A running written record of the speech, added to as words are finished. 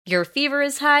Your fever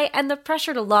is high and the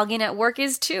pressure to log in at work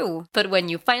is too. But when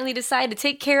you finally decide to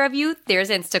take care of you, there's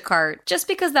Instacart. Just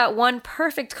because that one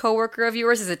perfect coworker of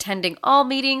yours is attending all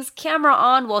meetings, camera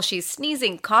on while she's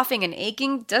sneezing, coughing, and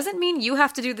aching, doesn't mean you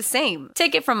have to do the same.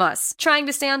 Take it from us. Trying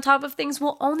to stay on top of things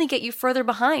will only get you further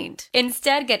behind.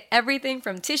 Instead, get everything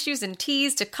from tissues and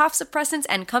teas to cough suppressants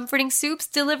and comforting soups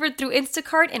delivered through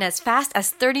Instacart in as fast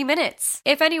as 30 minutes.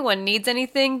 If anyone needs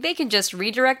anything, they can just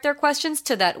redirect their questions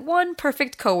to that one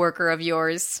perfect coworker of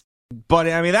yours. But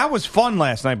I mean, that was fun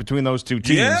last night between those two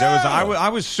teams. Yeah. I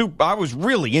was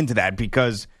really into that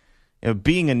because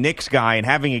being a Knicks guy and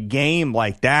having a game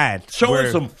like that,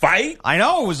 showing some fight. I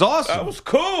know, it was awesome. That was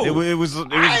cool. It was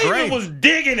great. I even was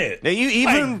digging it.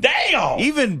 Damn.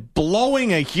 Even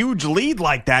blowing a huge lead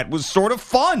like that was sort of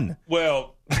fun.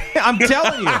 Well, I'm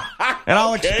telling you, and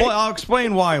I'll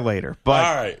explain why later. But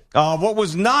all right. What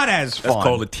was not as fun? That's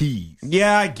called a tease.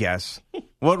 Yeah, I guess.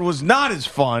 What was not as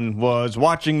fun was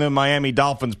watching the Miami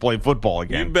Dolphins play football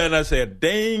again. You better not say a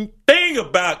dang thing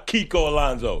about Kiko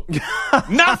Alonso.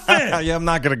 Nothing. Yeah, I'm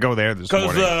not going to go there this morning.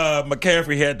 Because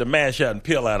McCaffrey had to mash out and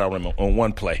peel out on him on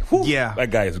one play. Whew, yeah.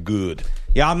 That guy is good.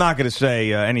 Yeah, I'm not going to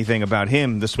say anything about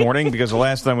him this morning because the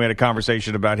last time we had a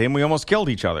conversation about him, we almost killed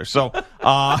each other. So,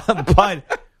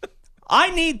 but I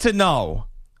need to know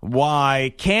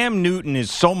why Cam Newton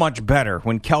is so much better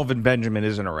when Kelvin Benjamin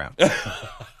isn't around.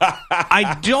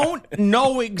 I don't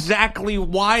know exactly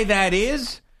why that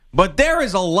is, but there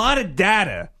is a lot of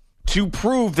data to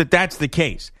prove that that's the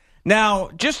case. Now,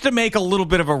 just to make a little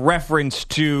bit of a reference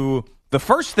to the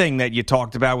first thing that you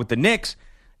talked about with the Knicks,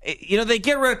 they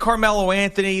get rid of Carmelo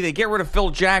Anthony, they get rid of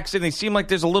Phil Jackson, they seem like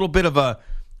there's a little bit of a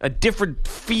different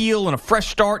feel and a fresh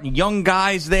start and young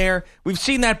guys there. We've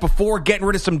seen that before, getting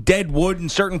rid of some dead wood in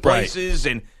certain places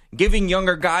and giving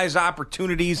younger guys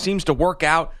opportunities seems to work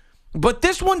out. But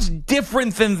this one's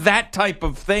different than that type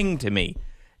of thing to me.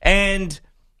 And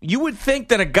you would think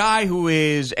that a guy who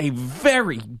is a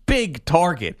very big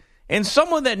target and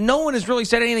someone that no one has really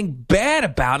said anything bad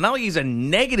about, not like he's a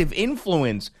negative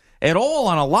influence at all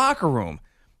on a locker room,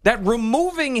 that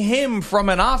removing him from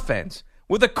an offense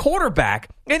with a quarterback,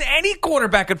 and any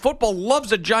quarterback in football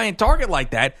loves a giant target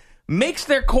like that, makes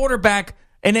their quarterback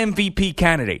an MVP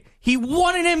candidate. He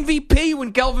won an MVP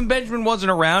when Kelvin Benjamin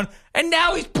wasn't around, and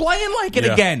now he's playing like it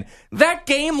again. That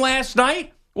game last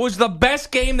night was the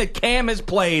best game that Cam has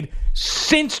played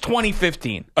since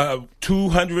 2015.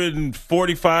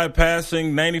 245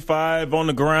 passing, 95 on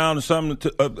the ground, or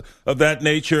something of that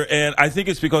nature. And I think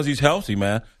it's because he's healthy,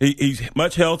 man. He's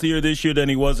much healthier this year than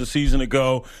he was a season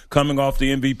ago, coming off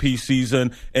the MVP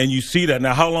season. And you see that.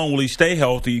 Now, how long will he stay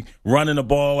healthy, running the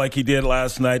ball like he did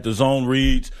last night, the zone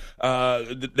reads?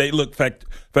 They look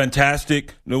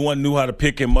fantastic. No one knew how to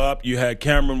pick him up. You had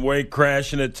Cameron Wake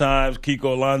crashing at times,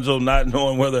 Kiko Alonso not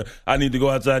knowing whether I need to go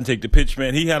outside and take the pitch,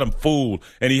 man. He had him fooled,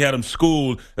 and he had him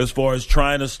schooled as far as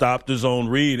trying to stop the zone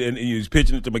read, and he's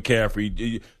pitching it to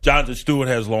McCaffrey. Jonathan Stewart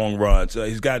has long runs.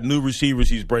 He's got new receivers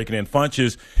he's breaking in.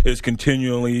 Funches is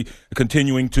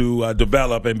continuing to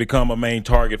develop and become a main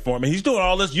target for him. And he's doing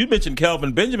all this. You mentioned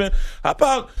Kelvin Benjamin. How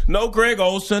about Greg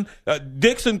Olsen?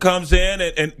 Dixon comes in,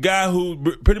 and guy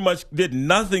who pretty much did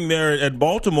nothing there at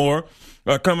Baltimore,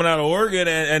 coming out of Oregon,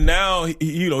 and now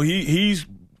he's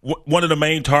one of the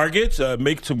main targets,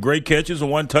 make some great catches,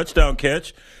 and one touchdown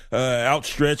catch,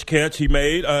 outstretched catch he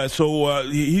made. So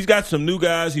he's got some new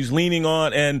guys he's leaning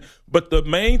on, but the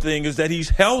main thing is that he's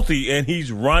healthy and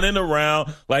he's running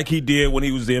around like he did when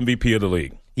he was the MVP of the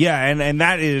league. Yeah, and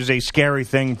that is a scary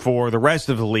thing for the rest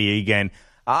of the league. And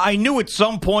I knew at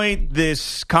some point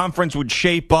this conference would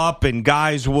shape up and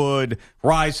guys would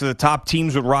rise to the top,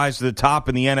 teams would rise to the top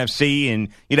in the NFC, and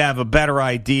you'd have a better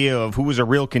idea of who was a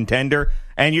real contender.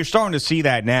 And you're starting to see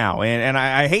that now. And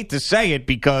I hate to say it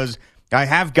because I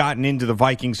have gotten into the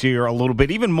Vikings here a little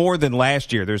bit, even more than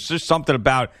last year. There's just something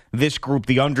about this group,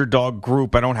 the underdog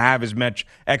group. I don't have as much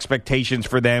expectations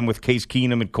for them with Case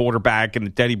Keenum at quarterback, and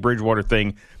the Teddy Bridgewater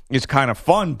thing is kind of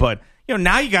fun. But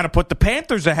now you got to put the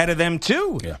Panthers ahead of them,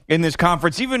 too, in this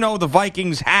conference. Even though the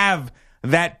Vikings have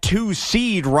that 2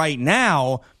 seed right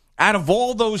now, out of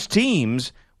all those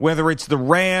teams, whether it's the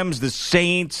Rams, the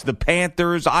Saints, the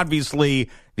Panthers, obviously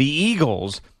the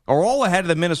Eagles, are all ahead of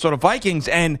the Minnesota Vikings.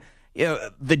 And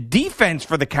the defense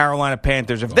for the Carolina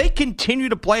Panthers, if they continue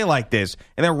to play like this,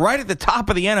 and they're right at the top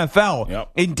of the NFL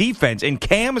in defense, and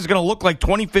Cam is going to look like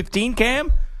 2015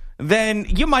 Cam, then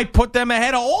you might put them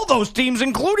ahead of all those teams,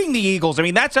 including the Eagles. I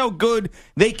mean, that's how good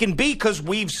they can be because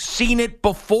we've seen it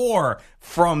before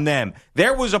from them.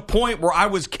 There was a point where I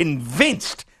was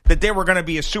convinced that they were going to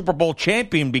be a Super Bowl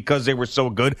champion because they were so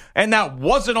good, and that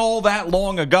wasn't all that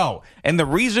long ago. And the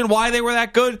reason why they were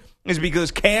that good is because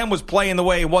Cam was playing the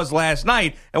way he was last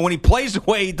night, and when he plays the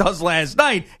way he does last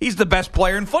night, he's the best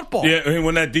player in football. Yeah, I mean,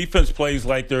 when that defense plays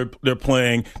like they're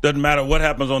playing, doesn't matter what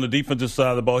happens on the defensive side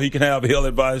of the ball. He can have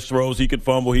ill-advised throws, he can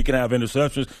fumble, he can have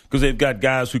interceptions because they've got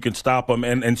guys who can stop him.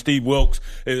 And Steve Wilks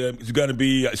is going to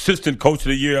be assistant coach of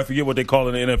the year. I forget what they call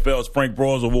it in the NFL. It's Frank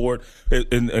Broyles Award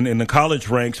in the college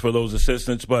ranks for those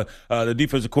assistants. But the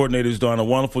defensive coordinator has done a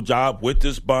wonderful job with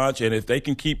this bunch, and if they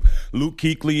can keep Luke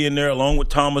Kuechly in there along with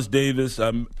Thomas Davis,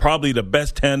 probably the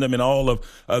best tandem in all of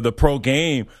the pro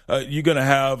game, you're going to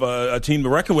have a team to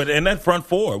reckon with. And that front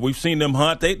four, we've seen them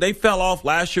hunt. They fell off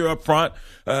last year up front.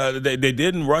 They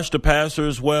didn't rush the passer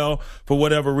as well for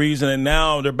whatever reason, and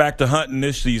now they're back to hunting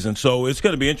this season. So it's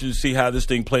going to be interesting to see how this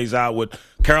thing plays out with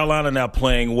Carolina now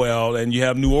playing well, and you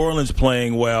have New Orleans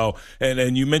playing well.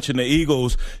 And you mentioned the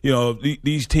Eagles. You know,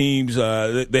 these teams,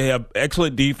 they have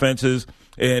excellent defenses.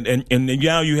 And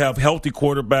now you have healthy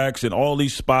quarterbacks in all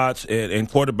these spots and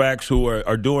quarterbacks who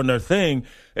are doing their thing,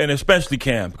 and especially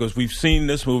Cam, because we've seen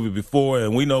this movie before,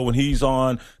 and we know when he's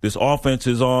on, this offense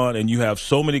is on, and you have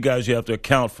so many guys you have to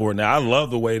account for. Now, I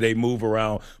love the way they move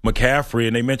around McCaffrey,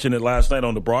 and they mentioned it last night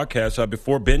on the broadcast.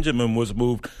 Before Benjamin was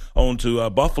moved on to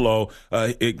Buffalo,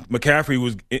 McCaffrey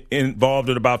was involved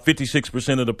in about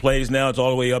 56% of the plays. Now it's all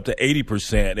the way up to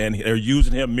 80%, and they're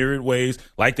using him myriad ways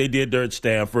like they did there at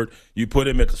Stanford. You put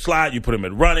him at the slot, you put him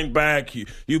at running back,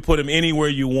 you put him anywhere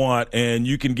you want, and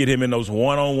you can get him in those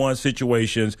one-on-one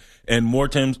situations, and more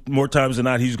times than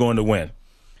not, he's going to win.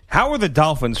 How are the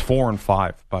Dolphins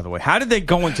 4-5, by the way? How did they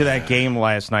go into that game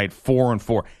last night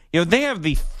 4-4? You know, they have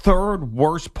the third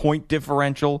worst point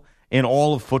differential in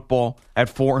all of football at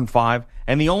 4-5,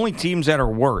 and the only teams that are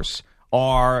worse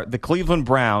are the Cleveland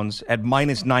Browns at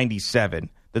 -97.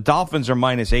 The Dolphins are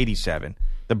 -87.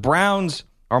 The Browns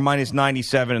are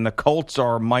 -97, and the Colts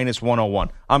are -101.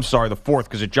 I'm sorry, the fourth,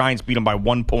 because the Giants beat them by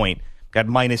 1 point at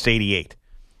 -88.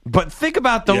 But think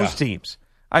about those teams.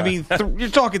 I mean, you're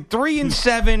talking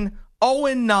 3-7,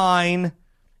 0-9,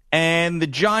 and the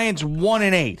Giants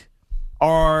 1-8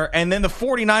 and then the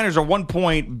 49ers are 1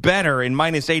 point better in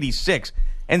 -86.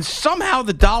 And somehow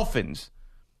the Dolphins,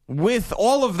 with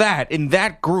all of that in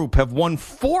that group, have won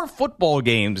 4 football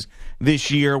games this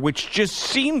year, which just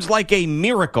seems like a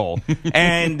miracle.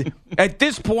 And at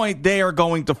this point, they are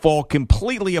going to fall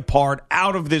completely apart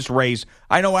out of this race.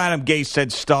 I know Adam Gase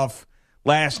said stuff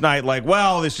last night like,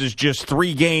 well, this is just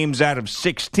 3 games out of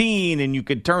 16, and you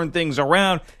could turn things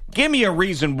around. Give me a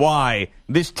reason why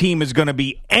this team is going to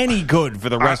be any good for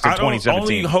the rest of 2017.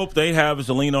 The only hope they have is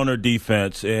to lean on their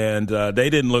defense, and they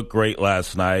didn't look great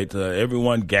last night.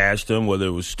 Everyone gashed them, whether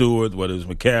it was Stewart, whether it was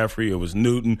McCaffrey, it was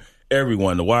Newton,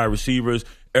 everyone, the wide receivers.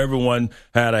 Everyone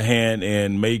had a hand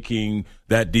in making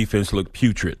that defense look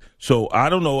putrid. So I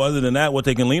don't know, other than that, what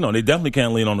they can lean on. They definitely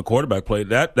can't lean on the quarterback play.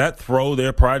 That throw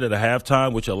there prior to the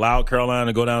halftime, which allowed Carolina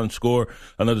to go down and score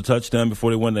another touchdown before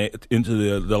they went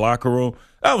into the locker room,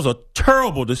 that was a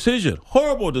terrible decision,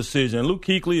 horrible decision. Luke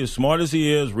Kuechly, as smart as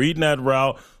he is, reading that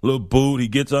route, little boot, he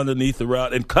gets underneath the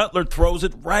route, and Cutler throws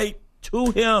it right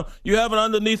to him. You have an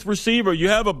underneath receiver. You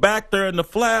have a back there in the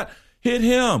flat. Hit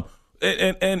him.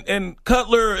 And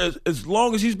Cutler, as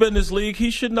long as he's been in this league, he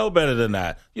should know better than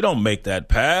that. You don't make that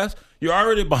pass. You're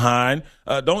already behind.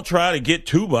 Don't try to get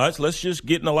too much. Let's just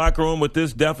get in the locker room with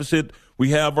this deficit we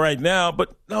have right now.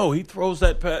 But no, he throws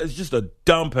that pass. It's just a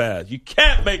dumb pass. You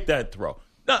can't make that throw.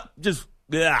 No, just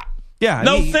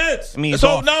no sense.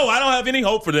 So no, I don't have any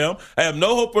hope for them. I have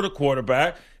no hope for the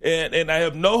quarterback, and I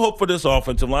have no hope for this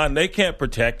offensive line. They can't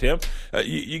protect him.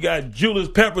 You got Julius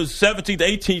Peppers' 17th,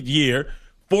 18th year.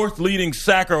 4th leading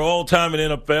sacker all time in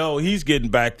NFL. He's getting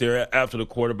back there after the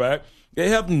quarterback. They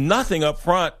have nothing up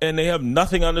front, and they have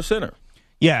nothing under center.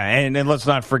 Yeah, and let's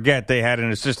not forget they had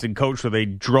an assistant coach with a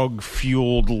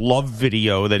drug-fueled love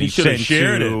video that he sent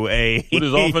to with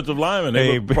his offensive lineman.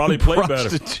 They would probably play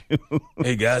better.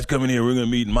 Hey, guys, come in here. We're going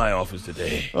to meet in my office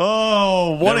today.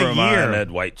 Oh, what Never a mind year.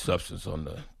 That white substance on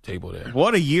the table there.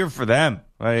 What a year for them.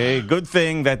 A good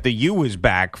thing that the U is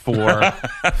back for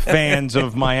fans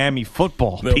of Miami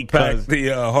football. They'll because pack the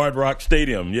Hard Rock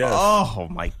Stadium, yes. Oh,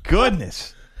 my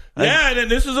goodness. Yeah, and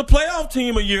this is a playoff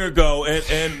team a year ago,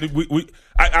 and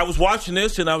I was watching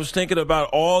this, and I was thinking about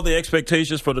all the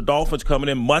expectations for the Dolphins coming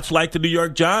in, much like the New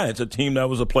York Giants, a team that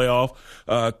was a playoff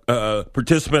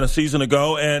participant a season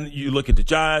ago. And you look at the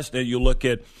Giants, then you look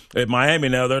at Miami.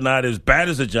 Now, they're not as bad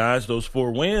as the Giants, those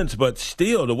 4 wins, but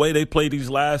still, the way they played these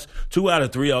last 2 out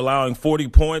of 3, allowing 40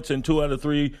 points in 2 out of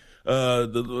 3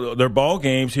 their ball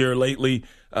games here lately,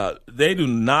 they do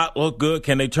not look good.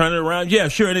 Can they turn it around? Yeah,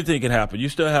 sure, anything can happen. You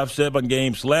still have 7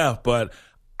 games left, but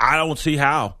I don't see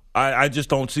how. I just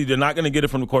don't see. They're not going to get it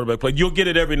from the quarterback play. You'll get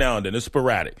it every now and then. It's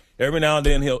sporadic. Every now and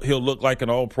then he'll look like an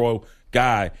all-pro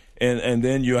guy, and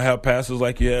then you'll have passes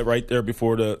like you had right there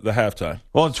before the halftime.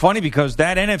 Well, it's funny because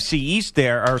that the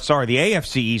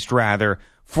AFC East rather,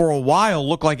 for a while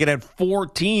looked like it had 4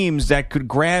 teams that could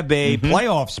grab a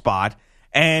playoff spot,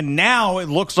 and now it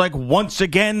looks like once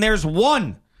again there's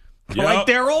one. Yep. Like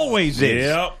there always is.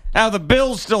 Yep. Now, the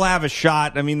Bills still have a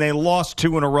shot. I mean, they lost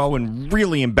 2 in a row in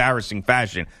really embarrassing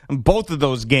fashion. And both of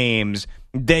those games,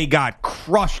 they got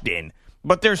crushed in.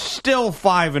 But they're still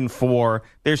 5-4.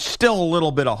 There's still a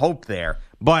little bit of hope there.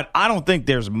 But I don't think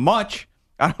there's much.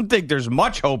 I don't think there's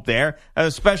much hope there,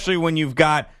 especially when you've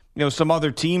got some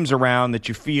other teams around that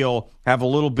you feel have a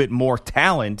little bit more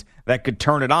talent that could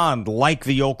turn it on, like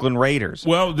the Oakland Raiders.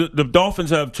 Well, the Dolphins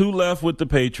have 2 left with the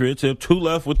Patriots. They have 2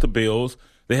 left with the Bills.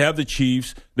 They have the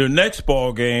Chiefs. Their next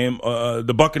ball game,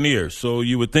 the Buccaneers. So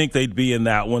you would think they'd be in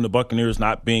that one. The Buccaneers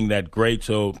not being that great,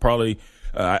 so probably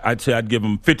I'd say I'd give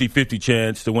them 50-50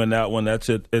 chance to win that one. That's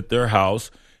at their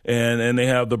house. And they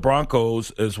have the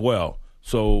Broncos as well.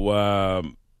 So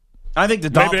I think the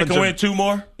Dolphins maybe they can win 2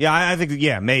 more? Yeah, I think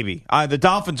maybe. The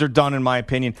Dolphins are done in my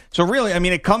opinion. So really, I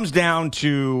mean, it comes down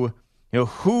to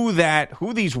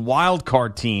who these wild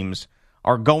card teams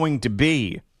are going to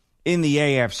be in the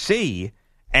AFC.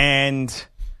 And,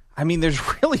 I mean, there's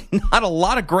really not a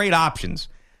lot of great options.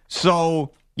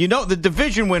 So, the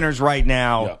division winners right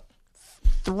now,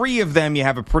 3 of them you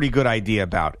have a pretty good idea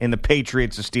about. In the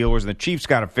Patriots, the Steelers, and the Chiefs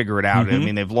got to figure it out. I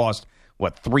mean, they've lost,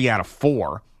 3 out of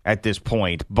 4 at this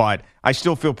point. But I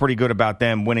still feel pretty good about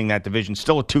them winning that division.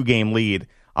 Still a 2-game lead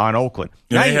on Oakland.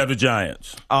 And they have the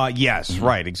Giants. Yes,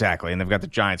 right, exactly. And they've got the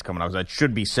Giants coming up. That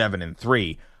should be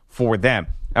 7-3 for them.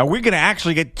 Are we going to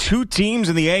actually get 2 teams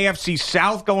in the AFC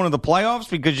South going to the playoffs?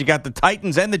 Because you got the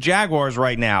Titans and the Jaguars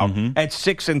right now at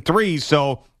 6-3.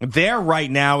 So they're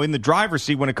right now in the driver's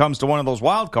seat when it comes to one of those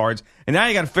wild cards. And now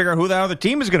you got to figure out who that other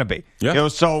team is going to be. Yeah.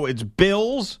 So it's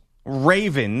Bills,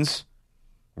 Ravens,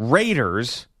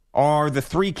 Raiders are the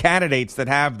 3 candidates that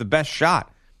have the best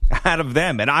shot out of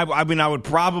them. And I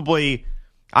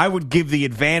would give the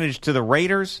advantage to the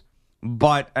Raiders.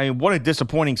 But I mean, what a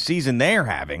disappointing season they're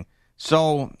having.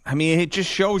 So, I mean, it just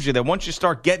shows you that once you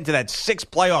start getting to that 6th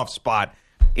playoff spot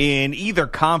in either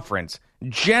conference,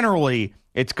 generally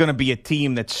it's going to be a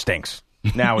team that stinks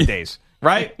nowadays,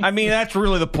 right? I mean, that's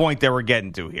really the point that we're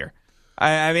getting to here.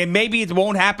 I mean, maybe it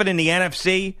won't happen in the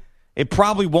NFC. It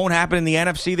probably won't happen in the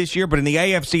NFC this year, but in the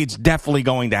AFC, it's definitely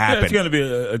going to happen. Yeah, it's going to be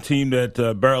a team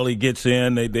that barely gets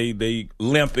in. They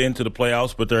limp into the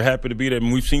playoffs, but they're happy to be there.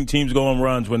 And we've seen teams go on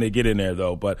runs when they get in there,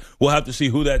 though. But we'll have to see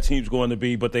who that team's going to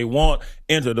be. But they won't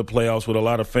enter the playoffs with a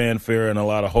lot of fanfare and a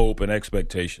lot of hope and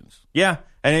expectations. Yeah,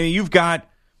 and I mean, you've got,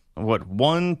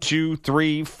 1, 2,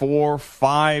 3, 4,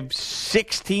 5,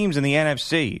 6 teams in the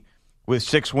NFC with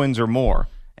 6 wins or more.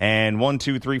 And 1,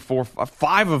 2, 3, 4,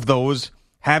 5 of those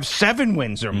have 7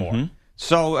 wins or more.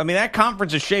 So, I mean, that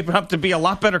conference is shaping up to be a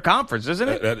lot better conference, isn't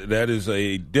it? That is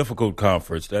a difficult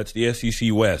conference. That's the SEC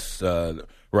West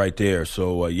right there.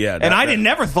 So, yeah. And I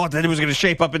never thought that it was going to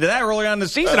shape up into that early on in the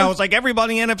season. I was like,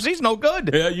 everybody in the NFC is no good.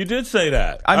 Yeah, you did say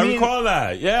that. I mean, recall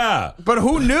that. Yeah. But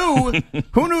who knew?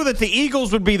 Who knew that the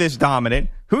Eagles would be this dominant?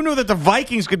 Who knew that the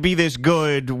Vikings could be this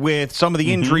good with some of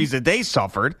the injuries that they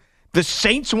suffered? The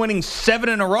Saints winning 7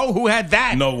 in a row. Who had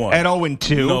that? No one. At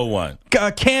 0-2. No one.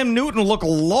 Cam Newton looked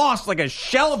lost, like a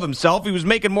shell of himself. He was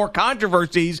making more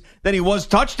controversies than he was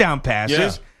touchdown passes.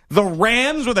 Yeah. The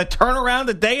Rams with a turnaround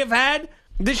that they have had.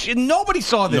 Nobody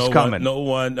saw this coming. No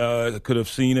one could have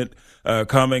seen it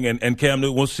coming. And Cam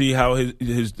Newton, we'll see how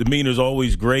his demeanor is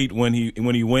always great when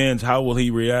he wins. How will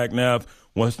he react now?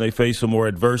 Once they face some more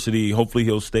adversity, hopefully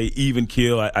he'll stay even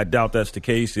keel. I doubt that's the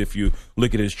case if you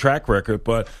look at his track record.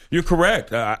 But you're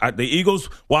correct. The Eagles,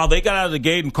 while they got out of the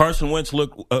gate and Carson Wentz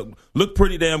looked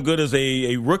pretty damn good as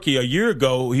a rookie a year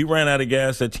ago, he ran out of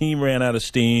gas. That team ran out of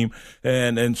steam,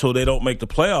 and so they don't make the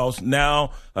playoffs.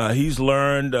 Now he's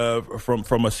learned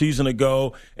from a season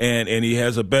ago, and he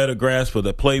has a better grasp of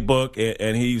the playbook,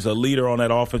 and he's a leader on that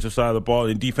offensive side of the ball.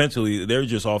 And defensively, they're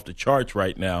just off the charts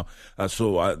right now.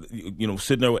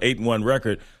 Sitting there with 8-1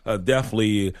 record,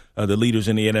 definitely the leaders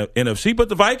in the NFC. But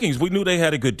the Vikings, we knew they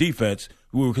had a good defense.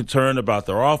 We were concerned about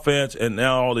their offense, and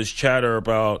now all this chatter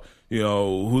about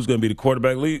who's going to be the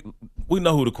quarterback. We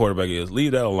know who the quarterback is.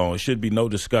 Leave that alone. It should be no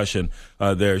discussion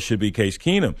there. It should be Case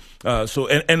Keenum.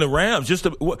 And the Rams,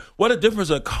 what a difference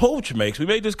a coach makes. We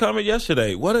made this comment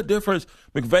yesterday. What a difference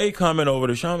Sean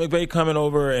McVay coming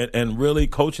over and really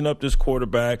coaching up this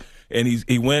quarterback. And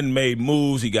he went and made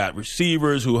moves. He got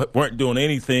receivers who weren't doing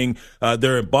anything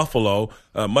there in Buffalo.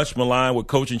 Much maligned with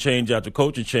coaching change after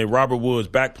coaching change. Robert Woods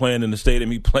back playing in the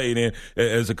stadium he played in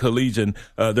as a collegian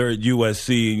there at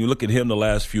USC. And you look at him the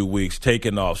last few weeks,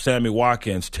 taking off. Sammy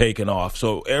Watkins taking off.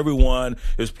 So everyone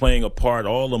is playing a part.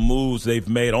 All the moves they've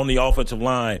made on the offensive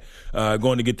line,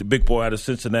 going to get the big boy out of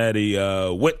Cincinnati,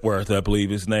 Whitworth, I believe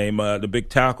his name, the big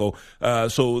tackle.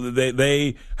 So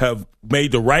they have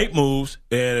made the right moves,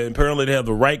 and apparently they have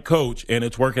the right coach, and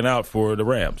it's working out for the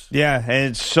Rams. Yeah,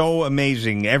 and it's so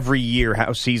amazing every year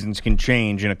how seasons can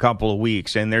change in a couple of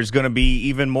weeks, and there's going to be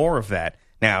even more of that.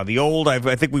 Now,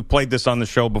 I think we played this on the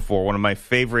show before, one of my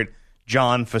favorite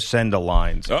John Facenda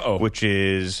lines, which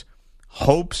is,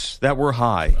 hopes that were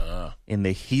high in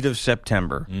the heat of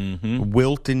September,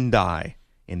 wilt and die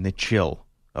in the chill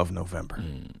of November.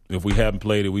 If we haven't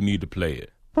played it, we need to play it.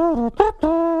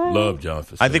 Love John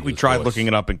Facenda. I think we tried looking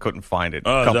it up and couldn't find it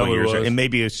a couple of years ago. It may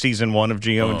be a season 1 of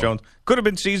Geo and Jones. Could have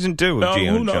been season 2 of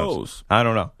Geo and Jones. Who knows? I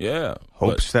don't know. Yeah.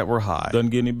 Hopes that were high. Doesn't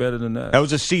get any better than that. That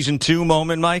was a season 2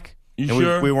 moment, Mike? You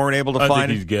sure? We weren't able to find it? I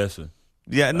think he's guessing.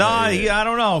 Yeah, I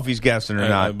don't know if he's guessing or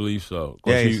not. I believe so.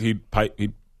 Yeah,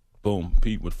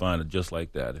 Pete would find it just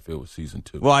like that if it was season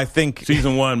 2. Well, I think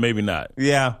season 1, maybe not.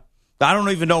 Yeah. I don't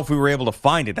even know if we were able to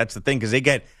find it. That's the thing, because they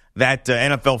get that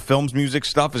NFL Films music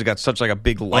stuff has got such like a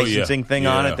big licensing thing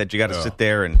on it that you got to sit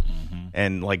there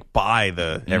and like buy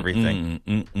the everything.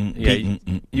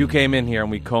 You came in here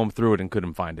and we combed through it and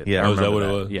couldn't find it. Yeah, is that what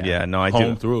it was? Yeah, no, I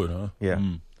combed through it, huh? Yeah.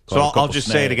 So I'll just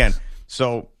say it again.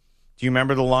 So, do you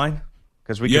remember the line?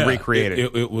 Because we can recreate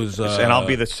it. It was, and I'll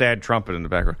be the sad trumpet in the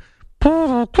background.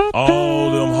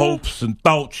 All them hopes and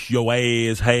thoughts your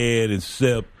ass had in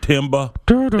September,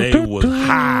 they was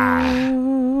high.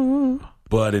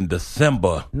 But in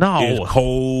December, it's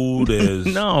cold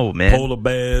as polar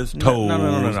bears'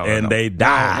 toes, and they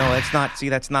die. No, that's not. See,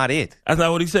 that's not it. That's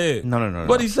not what he said. No.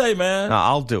 What'd he say, man? No,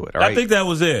 I'll do it. All right? I think that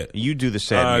was it. You do the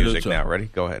sad music now. Ready?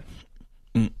 Go ahead.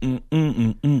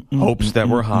 Hopes that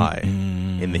were high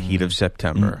in the heat of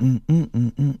September,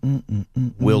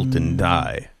 wilt and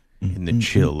die in the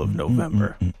chill of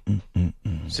November.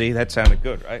 See, that sounded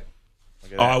good, right?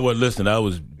 I wasn't listening. I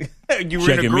was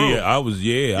checking me. I was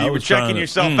checking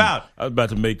yourself out. I was about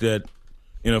to make that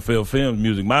NFL Films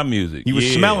music my music. You were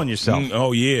smelling yourself.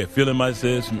 Oh, yeah. Feeling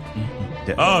myself.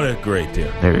 Oh, that's great,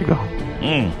 Tim. There you go.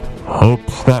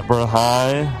 Hopes that were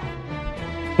high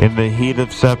in the heat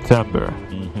of September.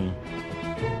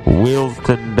 Wilt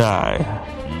and die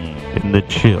in the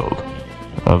chill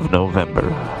of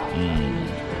November.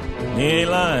 He ain't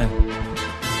lying.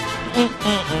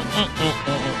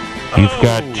 You've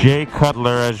got Jay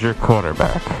Cutler as your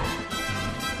quarterback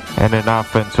and an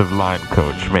offensive line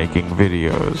coach making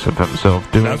videos of himself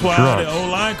doing drugs. That's why the old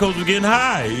line coach was getting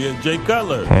high. Jay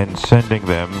Cutler. And sending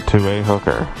them to a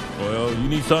hooker. Well, you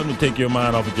need something to take your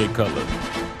mind off of Jay Cutler.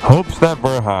 Hopes that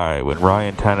were high when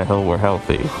Ryan Tannehill were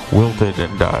healthy, wilted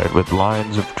and died with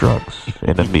lines of drugs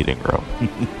in a meeting room.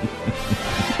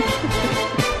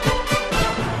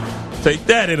 Take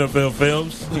that, NFL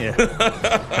Films. Yeah.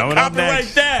 Coming up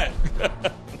next. that.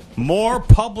 More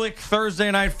public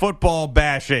Thursday Night Football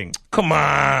bashing. Come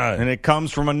on. And it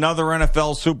comes from another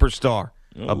NFL superstar.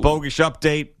 Ooh. A bogus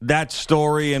update, that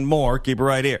story, and more. Keep it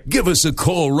right here. Give us a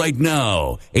call right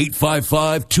now.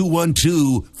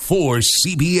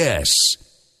 855-212-4CBS.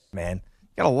 Man,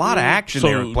 got a lot of action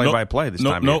there in play-by-play this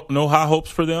time. No high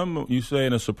hopes for them? You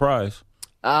saying a surprise?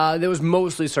 That was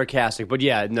mostly sarcastic, but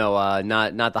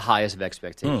not the highest of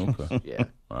expectations. Oh, okay. Yeah.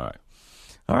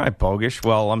 All right, Bogish.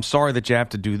 Well, I'm sorry that you have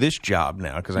to do this job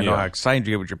now because I know how excited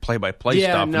you get with your play-by-play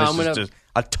stuff. No, and this is just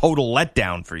a total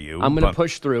letdown for you. I'm going to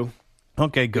push through.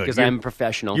 Okay, good. Because I'm a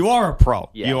professional. You are a pro.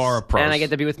 Yes. You are a pro. And I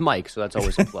get to be with Mike, so that's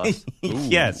always a plus.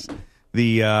 Yes.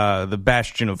 The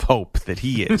bastion of hope that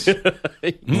he is.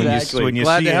 Exactly.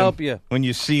 Glad to help you. When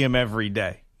you see him every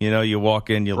day. You know, you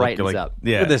walk in, you look like... up.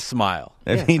 Yeah. With a smile.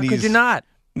 I mean, how could you not?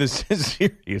 This is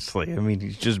seriously. I mean,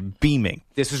 he's just beaming.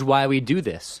 This is why we do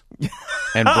this.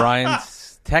 And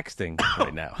Brian's texting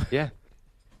right now. Yeah.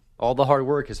 All the hard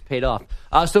work has paid off.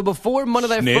 So before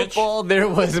Monday Night Football, there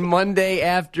was Monday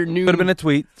afternoon. Could have been a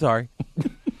tweet. Sorry.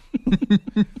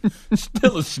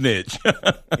 Still a snitch.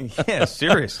 Yeah,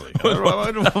 seriously.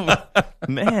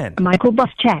 Man. Michael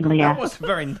Buscaglia. That wasn't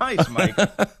very nice, Mike.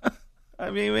 I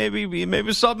mean,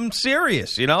 maybe something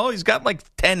serious, you know? He's got like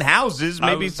 10 houses.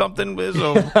 Maybe something is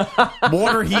a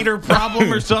water heater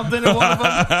problem or something in one of them.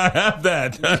 I have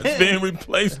that. It's being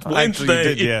replaced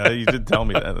Wednesday. You did tell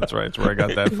me that. That's right. That's where I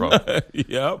got that from.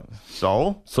 Yep.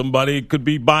 So? Somebody could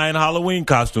be buying Halloween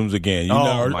costumes again. You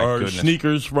know, my or goodness.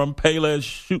 sneakers from Payless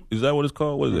Shoes. Is that what it's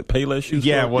called? What is it? Payless Shoes?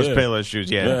 Yeah, Store? it was Payless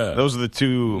Shoes, yeah. Those are the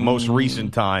two most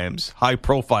recent times,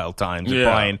 high-profile times that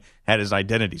Brian had his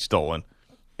identity stolen.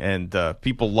 And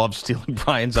people love stealing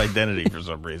Brian's identity for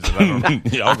some reason. I don't know.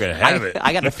 Y'all can have it.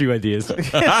 I got a few ideas. All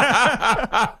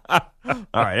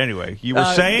right, anyway, you were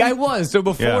saying? I was. So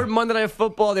before Monday Night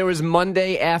Football, there was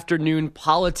Monday afternoon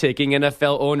politicking.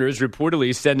 NFL owners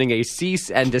reportedly sending a cease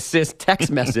and desist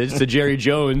text message to Jerry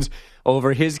Jones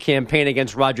over his campaign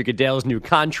against Roger Goodell's new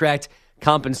contract.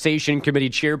 Compensation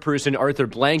Committee Chairperson Arthur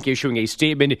Blank issuing a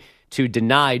statement to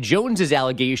deny Jones's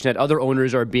allegation that other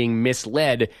owners are being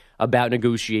misled about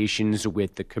negotiations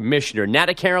with the commissioner. Now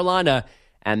to Carolina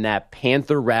and that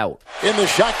Panther route. In the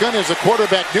shotgun is a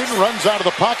quarterback. Newton runs out of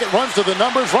the pocket, runs to the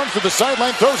numbers, runs to the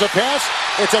sideline, throws a pass.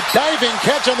 It's a diving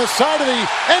catch on the side of the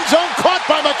end zone, caught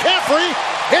by McCaffrey.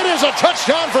 It is a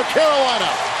touchdown for Carolina.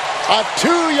 A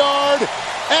 2-yard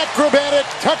acrobatic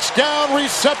touchdown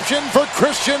reception for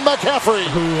Christian McCaffrey,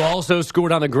 who also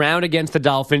scored on the ground against the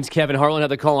Dolphins. Kevin Harlan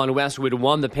had the call on Westwood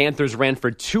 1. The Panthers ran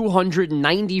for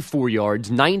 294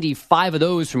 yards, 95 of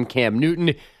those from Cam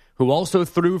Newton, who also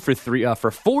threw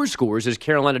for 4 scores as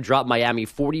Carolina dropped Miami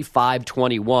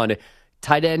 45-21.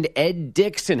 Tight end Ed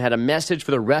Dixon had a message for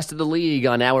the rest of the league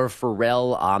on our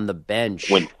Pharrell on the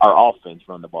bench. When our offense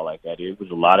run the ball like that, it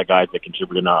was a lot of guys that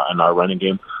contributed in our running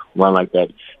game run like that.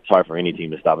 It's hard for any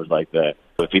team to stop us like that.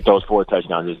 If he throws 4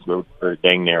 touchdowns, we're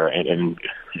dang near and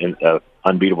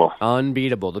unbeatable.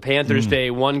 Unbeatable. The Panthers stay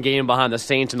 1 game behind the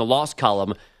Saints in the loss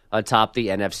column atop the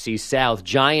NFC South.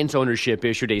 Giants ownership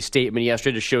issued a statement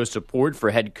yesterday to show support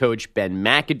for head coach Ben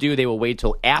McAdoo. They will wait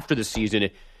till after the season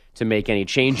to make any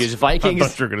changes. Vikings. I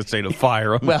thought you were going to say to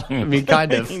fire him. Well, I mean,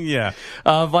 kind of. Yeah.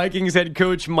 Vikings head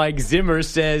coach Mike Zimmer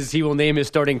says he will name his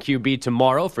starting QB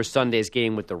tomorrow for Sunday's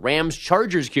game with the Rams.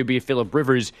 Chargers QB Phillip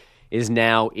Rivers is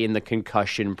now in the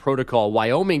concussion protocol.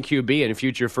 Wyoming QB and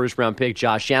future first-round pick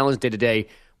Josh Allen's day-to-day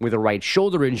with a right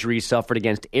shoulder injury suffered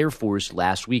against Air Force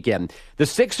last weekend. The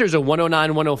Sixers, a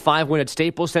 109-105 win at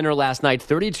Staples Center last night,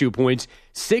 32 points,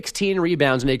 16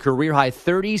 rebounds, and a career-high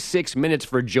 36 minutes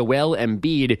for Joel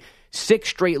Embiid. 6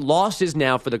 straight losses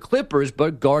now for the Clippers,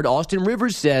 but guard Austin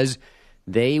Rivers says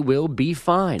they will be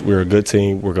fine. We're a good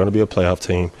team. We're going to be a playoff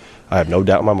team. I have no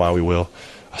doubt in my mind we will.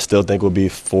 I still think we'll be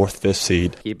 4th, 5th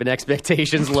seed. Keeping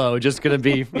expectations low. Just going to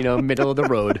be, middle of the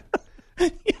road.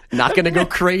 Not going to go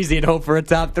crazy and hope for a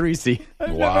top 3 seed.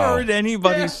 I've never heard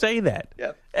anybody say that.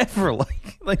 Yep. Ever.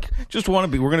 Like, just want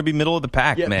to be. We're going to be middle of the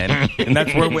pack, man. And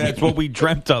that's what we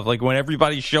dreamt of. Like, when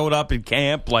everybody showed up in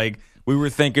camp, like, we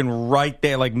were thinking right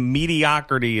there, like,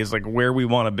 mediocrity is, like, where we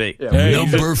want to be. Yeah. Hey,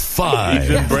 Number 5. He's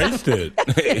embraced it.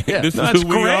 This That's is who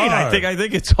great. we are. I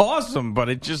think it's awesome, but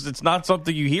it's not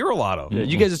something you hear a lot of. Yeah,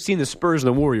 you guys have seen the Spurs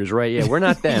and the Warriors, right? Yeah, we're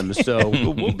not them, so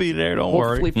we'll be there. Don't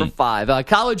hopefully worry. for 5.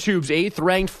 College hoops,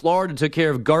 8th-ranked Florida took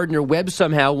care of Gardner-Webb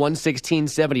somehow,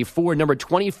 116-74. Number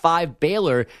 25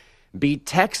 Baylor beat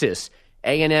Texas.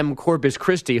 A&M Corpus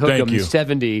Christi hooked them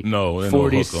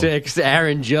 70-46.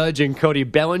 Aaron Judge and Cody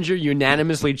Bellinger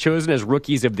unanimously chosen as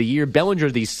Rookies of the Year. Bellinger,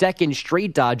 the 2nd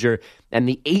straight Dodger and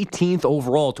the 18th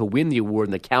overall to win the award,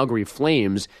 and the Calgary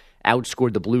Flames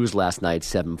outscored the Blues last night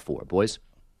 7-4. Boys?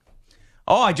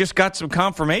 Oh, I just got some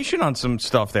confirmation on some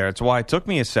stuff there. That's why it took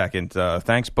me a second.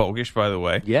 Thanks, Bogish, by the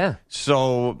way. Yeah.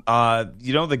 So,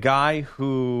 the guy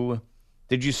who...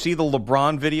 Did you see the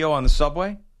LeBron video on the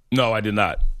subway? No, I did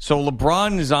not. So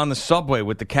LeBron is on the subway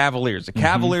with the Cavaliers. The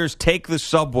Cavaliers take the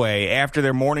subway after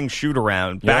their morning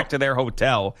shoot-around back to their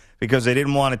hotel because they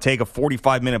didn't want to take a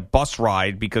 45-minute bus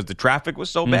ride because the traffic was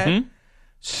so bad.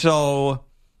 So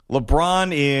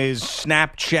LeBron is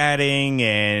Snapchatting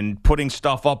and putting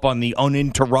stuff up on the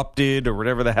Uninterrupted or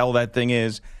whatever the hell that thing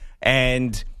is,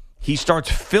 and he starts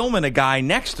filming a guy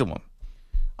next to him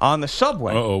on the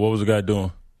subway. Uh-oh, what was the guy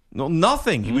doing? No,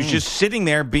 nothing. He was just sitting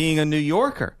there being a New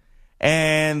Yorker.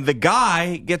 And the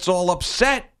guy gets all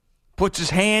upset, puts his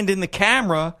hand in the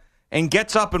camera, and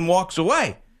gets up and walks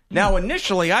away. Now,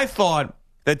 initially, I thought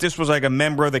that this was like a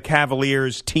member of the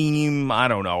Cavaliers team, I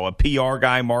don't know, a PR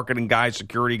guy, marketing guy,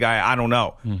 security guy, I don't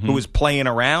know, who was playing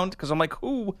around. Because I'm like,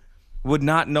 who would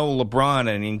not know LeBron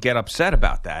and get upset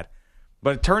about that?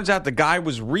 But it turns out the guy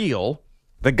was real.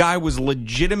 The guy was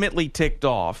legitimately ticked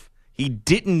off. He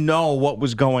didn't know what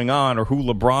was going on or who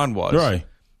LeBron was. Right.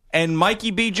 And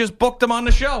Mikey B just booked him on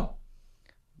the show.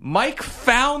 Mike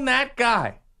found that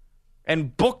guy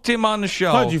and booked him on the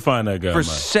show. How'd you find that guy, for Mike?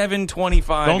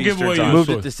 7:25? Don't give Eastern away time. your Moved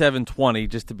source. it to 7:20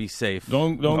 just to be safe.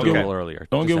 Don't a give little earlier.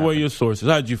 Don't Just give away happened. your sources.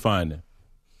 How'd you find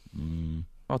him?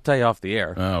 I'll tell you off the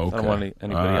air. Oh, okay. I don't want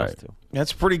anybody All else right. to.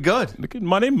 That's pretty good. Look at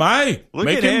Money Mike. Look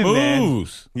making at him,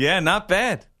 moves. man. Yeah, not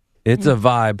bad. It's a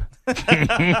vibe.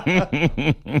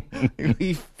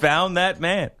 We found that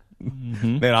man.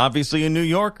 And obviously a New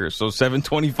Yorker, so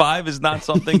 7:25 is not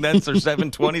something that's or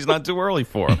 7:20 is not too early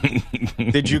for him.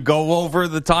 Did you go over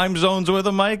the time zones with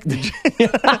him, Mike? Did you?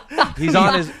 He's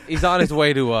on his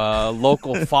way to a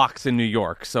local Fox in New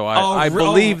York, so I Oh,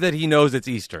 believe that he knows it's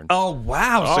Eastern. Oh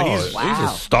wow! So He's a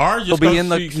star. Just He'll be 'cause in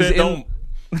the. he he's said in- don't.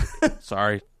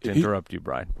 Sorry to interrupt you,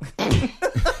 Brian.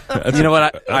 You know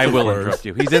what? I will interrupt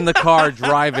you. He's in the car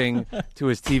driving to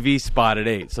his TV spot at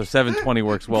 8, so 7:20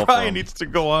 works well for Brian him. needs to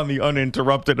go on the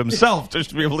uninterrupted himself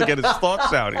just to be able to get his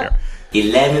thoughts out here.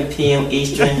 11 p.m.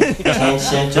 Eastern, 10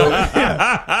 Central.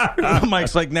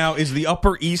 Mike's like, now is the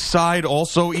Upper East Side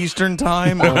also Eastern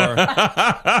time, or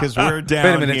because we're down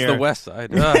Wait a minute, here? it's the West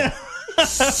Side.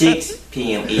 6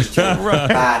 p.m. Eastern,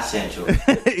 5 Central.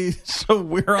 So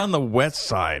we're on the West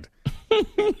Side.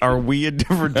 Are we a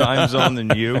different time zone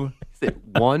than you? Is it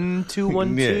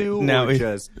 1212 Yeah. Now, or it-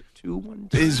 just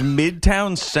 212? Is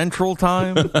Midtown Central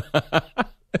Time?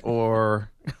 Or,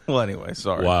 well, anyway,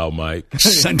 sorry. Wow, Mike.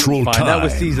 Central Fine, Time. that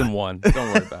was season 1. Don't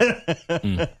worry about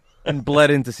it. And bled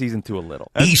into season 2 a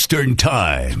little. Eastern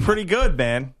Time. Pretty good,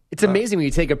 man. It's amazing when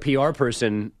you take a PR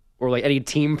person or like any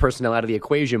team personnel out of the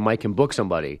equation, Mike can book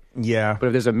somebody. Yeah. But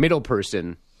if there's a middle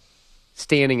person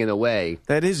standing in the way,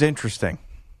 That is interesting.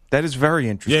 That is very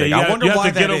Yeah, interesting. you I have, wonder you have why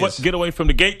to that is. get away from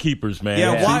the gatekeepers, man.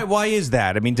 Yeah, why is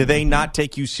that? I mean, do they not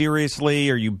take you seriously?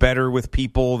 Are you better with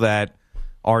people that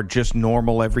are just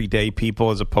normal, everyday people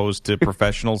as opposed to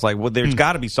professionals? Like, well, there's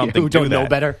got to be something who to don't know that.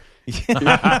 better.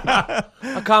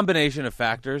 A combination of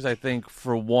factors. I think,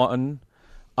 for one,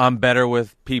 I'm better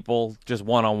with people just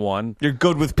one-on-one. You're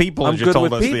good with people, I'm as you good told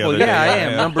with us the people. other Yeah, day. I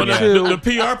am. Number But two. the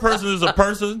PR person is a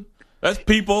person. That's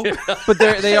people. But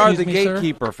they are the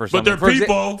gatekeeper for something. they're For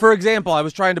people. For example, I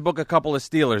was trying to book a couple of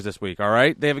Steelers this week, all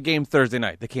right? They have a game Thursday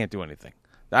night. They can't do anything.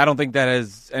 I don't think that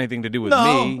has anything to do with me.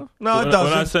 No, it We're doesn't.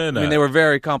 not saying that. I mean, they were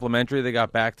very complimentary. They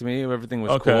got back to me. Everything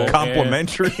was Okay. cool.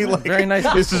 Complimentary. Like, Very nice.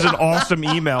 This is an awesome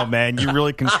email, man. You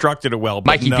really constructed it well.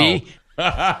 But Mikey no. B.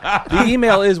 The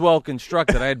email is well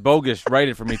constructed. I had Bogus write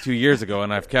it for me 2 years ago,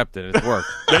 and I've kept it. It's worked.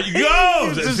 There you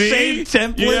go. It's the See?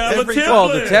 same template You have a every template. Well,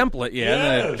 the template, yeah, and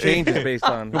then it changes based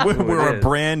on who We're it a is.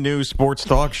 brand new sports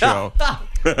talk show.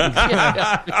 We're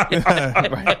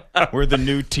the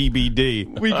new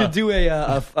TBD. We could do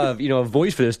a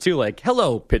voice for this too, like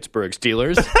 "Hello, Pittsburgh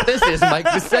Steelers. This is Mike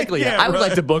Biseglia. Yeah, I would right.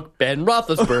 like to book Ben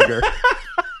Roethlisberger."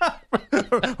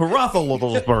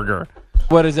 Roethlisberger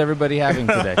What is everybody having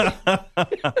today?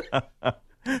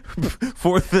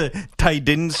 for the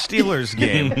Titans Steelers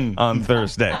game on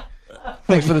Thursday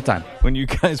Thanks for the time. when you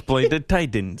guys play the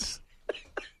Titans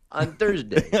On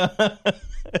Thursday,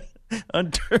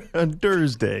 on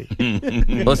Thursday.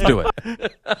 Let's do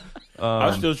it.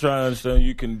 I'm still trying to understand.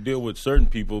 You can deal with certain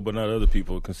people, but not other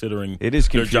people, considering It is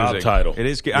their confusing. job title. It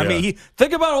is. I Yeah. mean,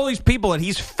 think about all these people that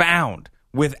he's found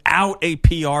without a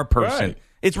PR person. Right.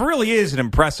 It really is an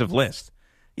impressive list.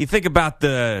 You think about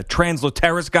the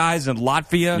Transliteris guys in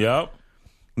Latvia. Yep.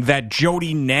 That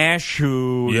Jody Nash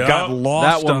who Yep. got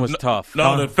lost. That one was tough.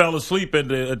 No, that fell asleep at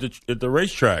the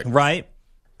racetrack. right.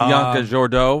 Bianca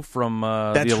Jordo from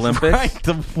That's the Olympics. right.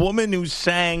 The woman who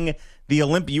sang the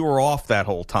Olympic. You were off that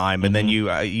whole time, and then you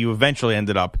eventually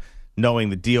ended up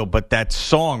knowing the deal. But that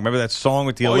song, remember that song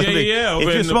with the Oh, Olympic? yeah. If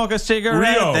Over you in smoke a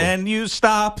cigarette, Rio. then you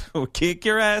stop. We'll kick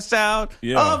your ass out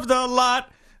Yeah. of the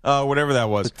lot. Whatever that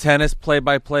was. The tennis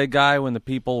play-by-play guy when the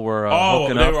people were Oh,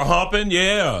 hooking they up. were humping?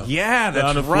 Yeah. Yeah, that's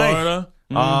Down in right.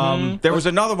 Florida. There was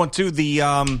another one too. The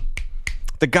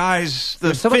guys,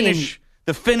 the somebody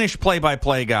Finnish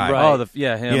play-by-play guy. Right. Oh,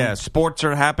 him. Yeah, sports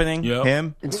are happening. Yep.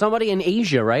 Him. and somebody in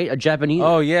Asia, right? A Japanese.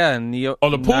 Oh, yeah. And the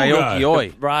pool guy. Naoki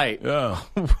Oi. right. Yeah.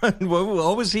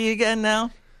 What was he again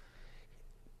now?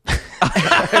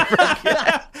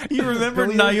 You remember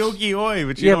Naoki Oi,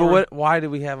 but you Yeah, don't but why did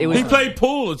we have him? It was- He played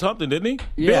pool or something, didn't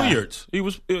he? Yeah. Billiards.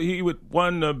 He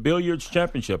won the billiards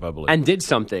championship, I believe. And did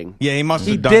something. Yeah, he must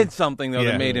He have done. did something, though,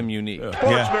 Yeah. that made him unique.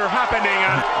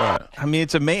 Yeah. I mean,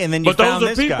 it's amazing. And then you But those found are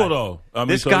this people, guy. though. I mean,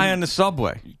 This so guy you- on the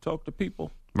subway. You talk to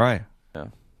people. Right.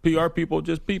 PR people,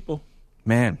 just people.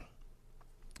 Man.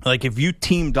 Like, if you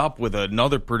teamed up with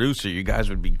another producer, you guys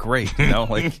would be great. You know,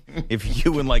 like if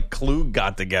you and like Klug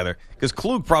got together, because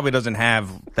Klug probably doesn't have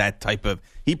that type of.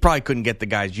 He probably couldn't get the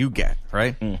guys you get,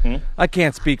 right? I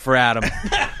can't speak for Adam,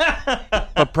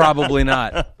 but probably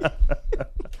not.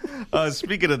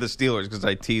 Speaking of the Steelers, because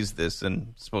I teased this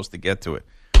and supposed to get to it,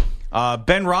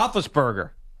 Ben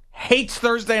Roethlisberger hates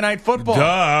Thursday Night Football.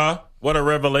 Duh. What a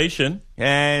revelation.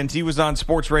 And he was on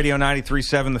Sports Radio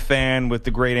 93.7 The Fan with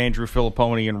the great Andrew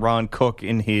Filipponi and Ron Cook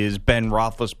in his Ben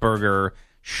Roethlisberger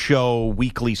show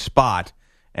weekly spot.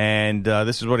 And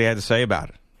this is what he had to say about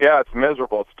it. Yeah, it's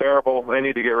miserable. It's terrible. They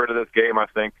need to get rid of this game, I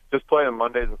think. Just play on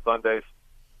Mondays and Sundays.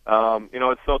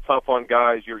 It's so tough on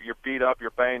guys. You're beat up.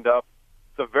 You're banged up.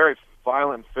 It's a very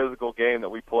violent, physical game that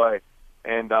we play.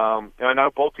 And I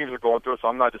know both teams are going through it, so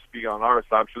I'm not just speaking on our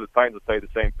side. I'm sure the Titans will say the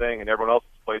same thing, and everyone else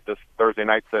who's played this Thursday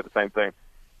night said the same thing.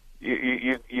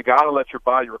 You got to let your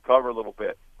body recover a little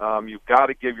bit. You've got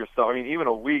to give yourself. I mean, even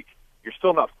a week, you're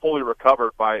still not fully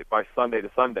recovered by Sunday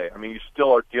to Sunday. I mean, you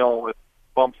still are dealing with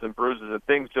bumps and bruises, and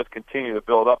things just continue to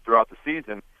build up throughout the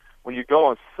season. When you go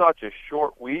on such a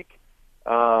short week,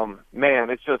 man,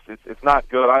 it's not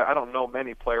good. I don't know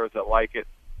many players that like it.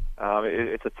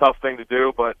 It's a tough thing to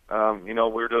do, but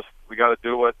we got to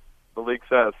do what the league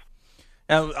says.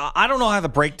 Now, I don't know how the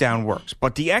breakdown works,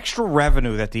 but the extra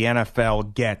revenue that the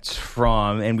NFL gets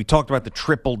from, and we talked about the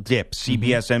triple dip,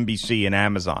 CBS, NBC, and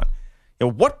Amazon.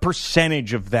 What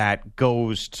percentage of that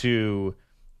goes to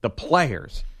the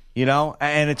players?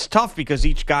 And it's tough because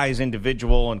each guy is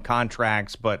individual and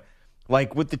contracts, but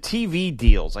like with the TV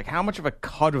deals, like how much of a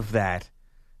cut of that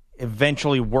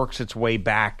eventually works its way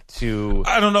back to?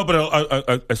 I don't know,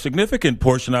 but a significant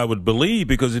portion, I would believe,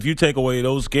 because if you take away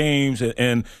those games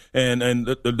and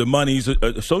the monies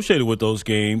associated with those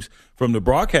games from the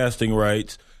broadcasting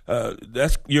rights,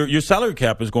 that's your salary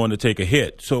cap is going to take a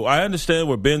hit. So I understand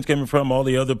where Ben's coming from, all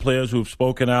the other players who've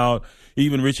spoken out,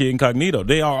 even Richie Incognito.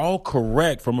 They are all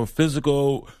correct from a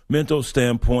physical, mental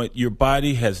standpoint. Your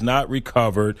body has not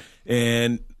recovered,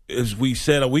 and as we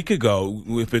said a week ago,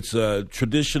 if it's a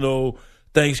traditional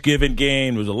Thanksgiving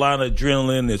game, there's a lot of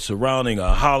adrenaline that's surrounding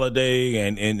a holiday,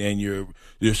 and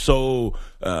you're so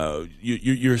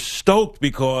you're stoked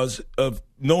because of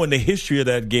knowing the history of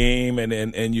that game,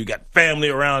 and you got family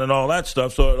around and all that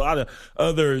stuff. So a lot of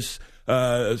others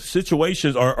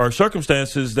situations or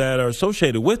circumstances that are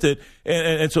associated with it,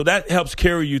 and so that helps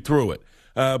carry you through it.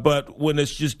 But when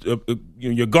it's just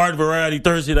your garden variety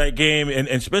Thursday night game, and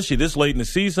especially this late in the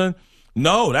season,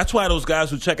 no, that's why those guys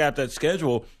who check out that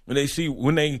schedule when they see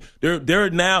they're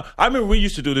now. I remember we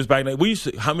used to do this back then.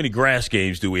 How many grass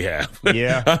games do we have?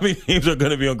 Yeah, how many teams are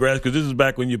going to be on grass? Because this is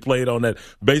back when you played on that.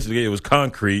 Basically, it was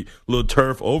concrete, little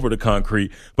turf over the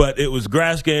concrete, but it was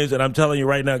grass games. And I'm telling you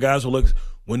right now, guys will look.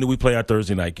 When do we play our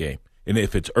Thursday night game? And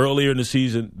if it's earlier in the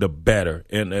season, the better.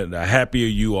 And the happier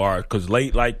you are, because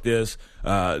late like this,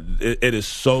 it is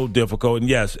so difficult. And,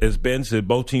 yes, as Ben said,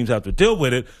 both teams have to deal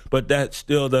with it, but that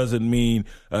still doesn't mean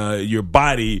your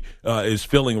body is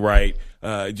feeling right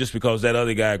just because that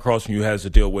other guy across from you has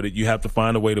to deal with it. You have to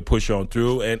find a way to push on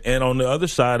through. And on the other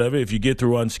side of it, if you get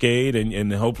through unscathed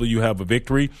and hopefully you have a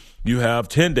victory, you have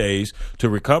 10 days to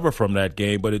recover from that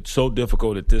game, but it's so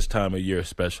difficult at this time of year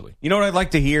especially. You know what I'd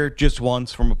like to hear just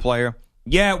once from a player?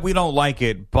 Yeah, we don't like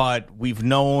it, but we've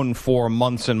known for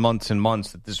months and months and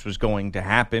months that this was going to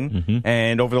happen. Mm-hmm.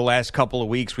 And over the last couple of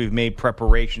weeks, we've made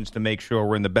preparations to make sure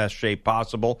we're in the best shape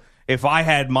possible. If I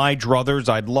had my druthers,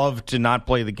 I'd love to not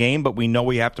play the game, but we know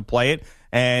we have to play it.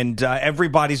 And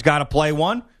everybody's got to play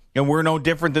one. And we're no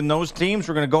different than those teams.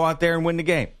 We're going to go out there and win the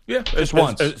game. Yeah, just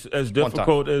once. As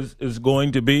difficult as it's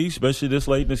going to be, especially this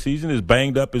late in the season, as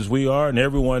banged up as we are, and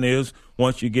everyone is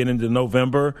once you get into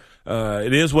November.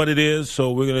 It is what it is,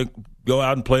 so we're going to go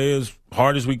out and play as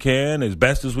hard as we can, as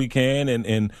best as we can,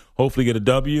 and hopefully get a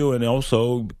W and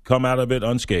also come out of it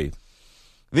unscathed.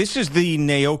 This is the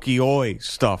Naoki Oi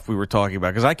stuff we were talking about,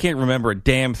 because I can't remember a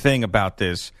damn thing about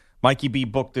this. Mikey B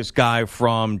booked this guy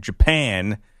from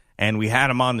Japan, and we had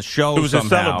him on the show. It was somehow. A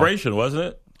celebration, wasn't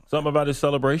it? Something about his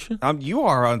celebration? You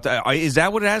are on. Is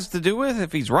that what it has to do with?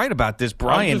 If he's right about this,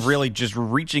 Brian really just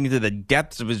reaching into the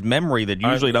depths of his memory that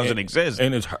usually doesn't exist.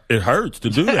 And it hurts to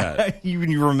do that. You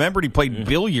remembered he played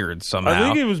billiards somehow. I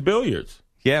think it was billiards.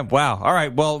 Yeah, wow. All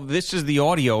right, well, this is the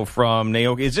audio from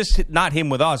Naoki. Is this not him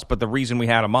with us, but the reason we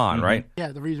had him on, right? Yeah,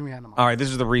 the reason we had him on. All right, this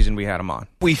is the reason we had him on.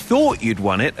 We thought you'd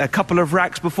won it a couple of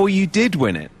racks before you did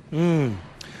win it.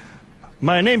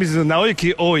 My name is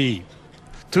Naoki Oi.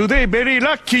 Today, very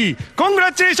lucky.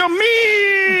 Congratulations,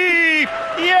 me!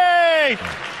 Yay!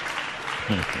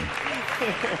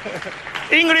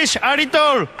 English, a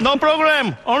little. No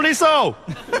problem. Only so.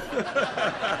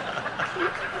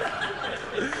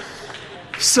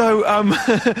 So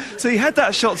you had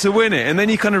that shot to win it, and then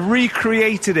you kind of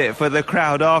recreated it for the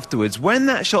crowd afterwards. When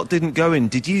that shot didn't go in,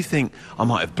 did you think, I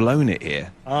might have blown it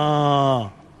here?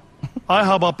 I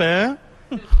have a pen.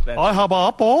 I have an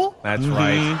apple. That's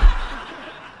right.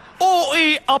 Oh,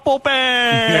 eat apple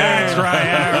pen. That's right.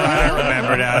 I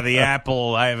remember now. The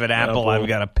apple. I have an apple. I've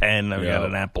got a pen. I've got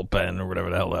an Apple pen or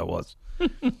whatever the hell that was.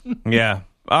 Yeah.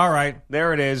 All right.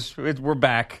 There it is. We're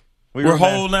back. We're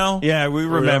whole now? Yeah, we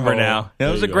remember now. That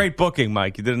was a go. great booking,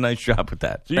 Mike. You did a nice job with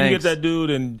that. So you can get that dude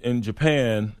in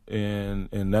Japan,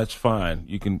 and that's fine.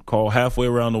 You can call halfway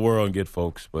around the world and get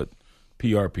folks, but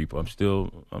PR people,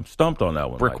 I'm stumped on that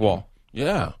one. Brick wall.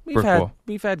 Yeah.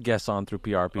 We've had guests on through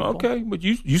PR people. Okay, but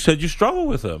you said you struggle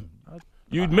with them.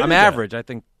 You admit I'm average. I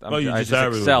think I just just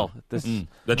average. excel. This The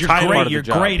You're title, great. You're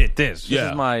great at this. This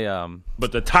is my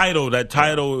but the title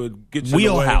gets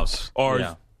wheelhouse. Or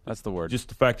yeah, that's the word. Just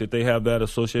the fact that they have that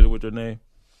associated with their name.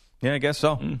 Yeah, I guess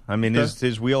so. I mean,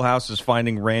 his wheelhouse is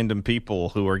finding random people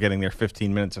who are getting their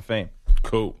 15 minutes of fame.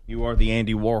 Cool. You are the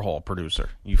Andy Warhol producer.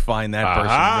 You find that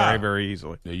person very, very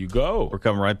easily. There you go. We're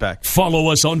coming right back.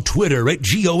 Follow us on Twitter at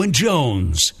Gio and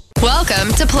Jones.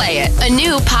 Welcome to Play It, a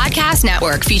new podcast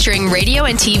network featuring radio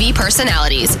and TV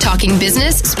personalities talking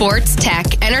business, sports,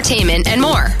 tech, entertainment, and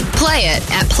more. Play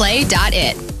it at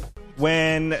play.it.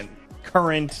 When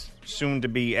current,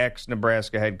 soon-to-be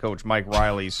ex-Nebraska head coach Mike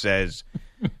Riley says,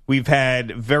 we've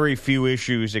had very few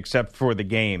issues except for the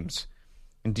games.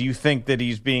 And do you think that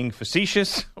he's being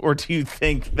facetious, or do you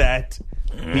think that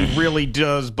he really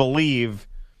does believe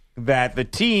that the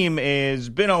team has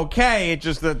been okay? It's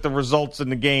just that the results in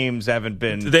the games haven't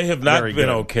been. They have not very been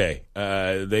good. okay.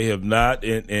 They have not,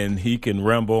 and he can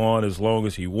ramble on as long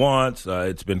as he wants.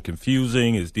 It's been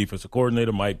confusing. His defensive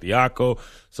coordinator, Mike Diaco,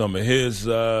 some of his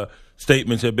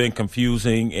statements have been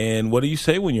confusing. And what do you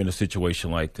say when you're in a situation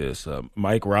like this?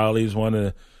 Mike Riley is one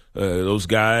of those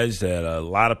guys that a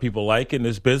lot of people like in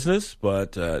this business,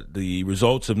 but the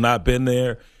results have not been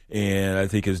there. And I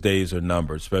think his days are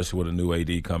numbered, especially with a new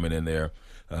AD coming in there,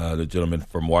 the gentleman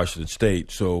from Washington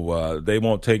State. So they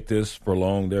won't take this for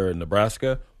long there in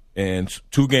Nebraska. And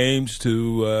 2 games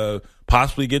to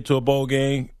possibly get to a bowl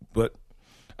game, but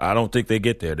I don't think they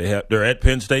get there. They're at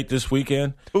Penn State this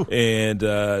weekend, and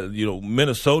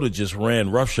Minnesota just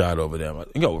ran roughshod over them. I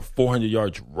think over 400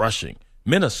 yards rushing.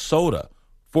 Minnesota,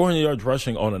 400 yards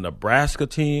rushing on a Nebraska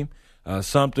team.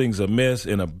 Something's amiss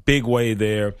in a big way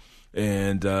there.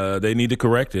 And they need to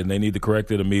correct it, and they need to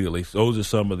correct it immediately. So those are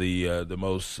some of the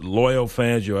most loyal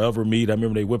fans you'll ever meet. I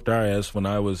remember they whipped our ass when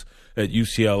I was at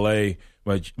UCLA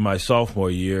my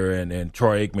sophomore year, and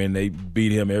Troy Aikman, they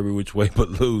beat him every which way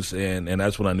but loose, and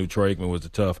that's when I knew Troy Aikman was a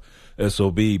tough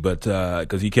SOB, but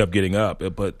because he kept getting up.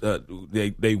 But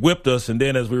they whipped us, and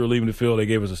then as we were leaving the field, they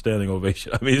gave us a standing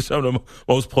ovation. I mean, some of the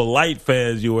most polite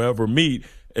fans you'll ever meet,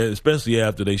 especially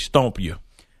after they stomp you.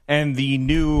 And the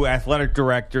new athletic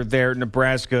director there at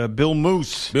Nebraska, Bill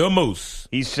Moose.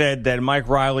 He said that Mike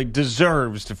Riley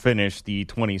deserves to finish the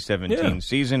 2017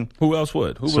 season. Who else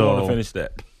would? Who would want to finish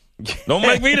that? Don't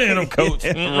make me the interim coach.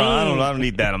 I don't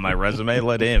need that on my resume.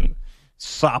 Let him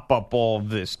sop up all of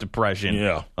this depression.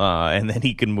 And then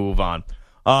he can move on.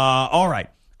 All right.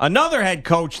 Another head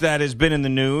coach that has been in the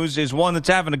news is one that's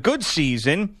having a good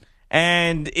season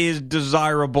and is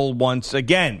desirable once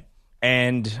again.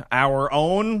 And our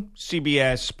own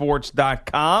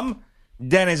CBSSports.com,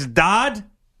 Dennis Dodd,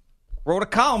 wrote a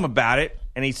column about it,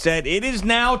 and he said it is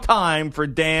now time for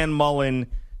Dan Mullen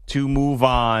to move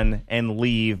on and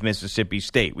leave Mississippi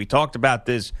State. We talked about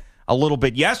this a little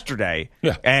bit yesterday,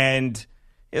 and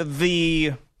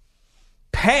the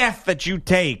path that you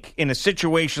take in a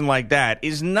situation like that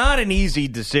is not an easy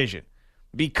decision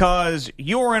because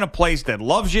you're in a place that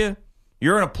loves you,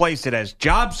 you're in a place that has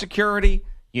job security.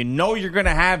 You know you're going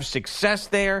to have success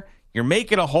there. You're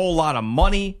making a whole lot of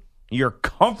money. You're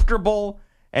comfortable.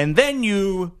 And then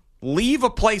you leave a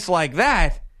place like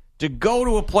that to go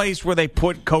to a place where they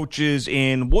put coaches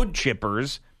in wood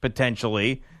chippers,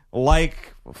 potentially,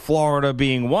 like Florida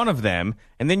being one of them.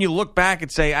 And then you look back and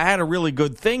say, I had a really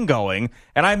good thing going.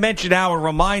 And I mentioned how it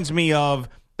reminds me of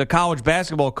the college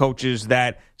basketball coaches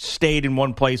that stayed in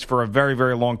one place for a very,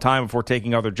 very long time before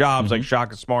taking other jobs, like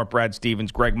Shaka Smart, Brad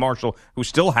Stevens, Greg Marshall, who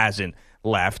still hasn't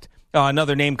left.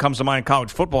 Another name comes to mind,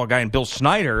 college football guy, and Bill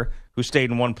Snyder, who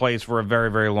stayed in one place for a very,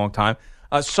 very long time.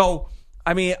 So,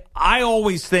 I mean, I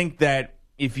always think that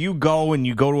if you go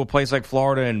to a place like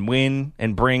Florida and win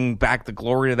and bring back the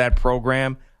glory to that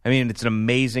program, I mean, it's an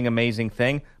amazing, amazing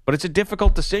thing. But it's a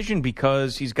difficult decision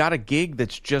because he's got a gig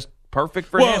that's just perfect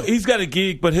for him. Well, he's got a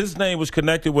gig, but his name was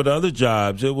connected with other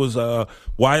jobs. It was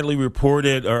widely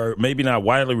reported, or maybe not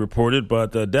widely reported,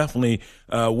 but definitely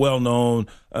well known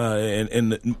in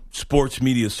the sports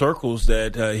media circles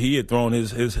that he had thrown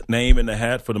his name in the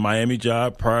hat for the Miami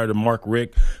job prior to Mark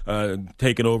Richt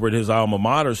taking over at his alma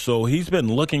mater. So he's been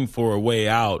looking for a way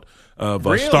out of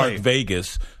Stark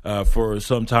Vegas for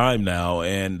some time now,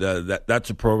 and that's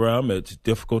a program. It's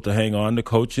difficult to hang on to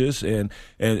coaches, and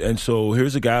so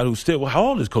here's a guy who's still, how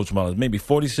old is Coach Mullins? Maybe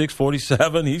 46,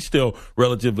 47. He's still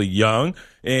relatively young,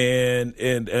 and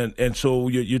so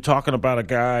you're talking about a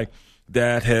guy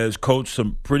that has coached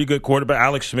some pretty good quarterback.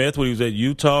 Alex Smith, when he was at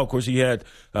Utah, of course, he had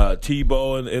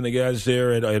Tebow and the guys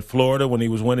there at Florida when he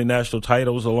was winning national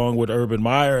titles along with Urban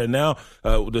Meyer. And now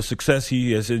the success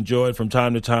he has enjoyed from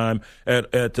time to time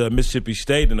at Mississippi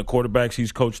State and the quarterbacks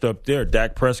he's coached up there.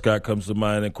 Dak Prescott comes to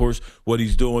mind. And, of course, what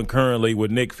he's doing currently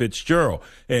with Nick Fitzgerald.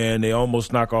 And they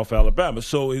almost knock off Alabama.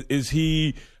 So is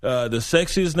he the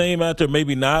sexiest name out there?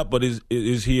 Maybe not, but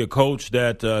is he a coach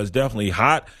that is definitely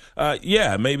hot?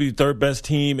 Yeah, maybe third best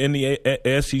team in the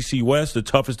SEC West, the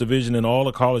toughest division in all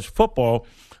of college football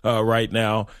right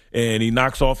now. And he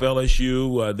knocks off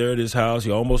LSU there at his house.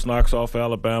 He almost knocks off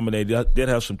Alabama. They did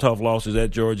have some tough losses at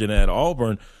Georgia and at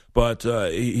Auburn. But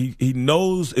he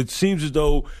knows, it seems as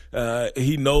though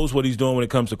he knows what he's doing when it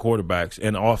comes to quarterbacks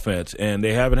and offense. And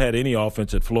they haven't had any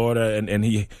offense at Florida. And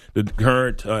the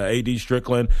current A.D.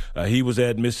 Strickland, he was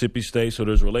at Mississippi State, so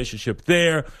there's a relationship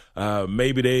there.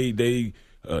 Maybe they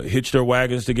hitch their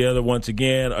wagons together once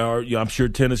again, or I'm sure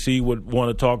Tennessee would want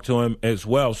to talk to him as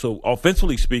well. So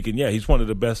offensively speaking, yeah, he's one of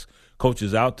the best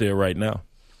coaches out there right now.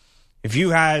 If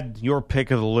you had your pick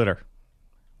of the litter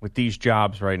with these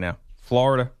jobs right now,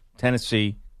 Florida,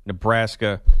 Tennessee,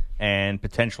 Nebraska, and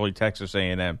potentially Texas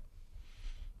A&M,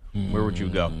 where would you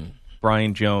go?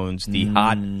 Brian Jones, the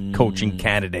hot coaching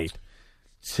candidate.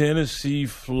 Tennessee,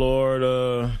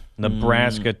 Florida,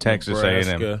 Nebraska, Texas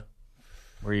A&M.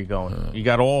 Where are you going? You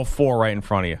got all four right in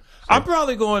front of you. So. I'm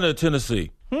probably going to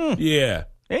Tennessee. Yeah.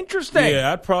 Interesting.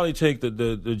 Yeah, I'd probably take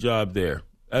the job there.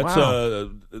 That's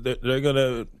they're going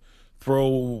to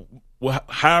throw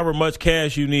however much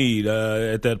cash you need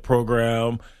at that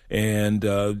program, and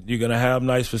you're going to have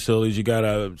nice facilities. You got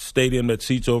a stadium that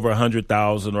seats over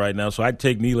 100,000 right now, so I'd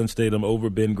take Neyland Stadium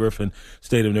over Ben Griffin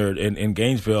Stadium there in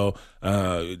Gainesville,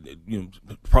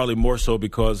 probably more so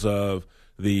because of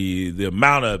the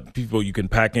amount of people you can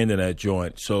pack into that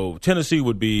joint. So Tennessee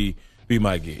would be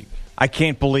my gig. I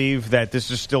can't believe that this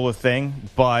is still a thing,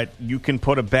 but you can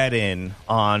put a bet in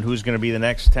on who's going to be the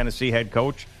next Tennessee head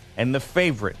coach. And the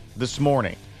favorite this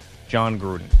morning, John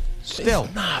Gruden. Still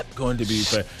it's not going to be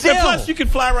fair. Still. And plus, you can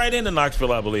fly right into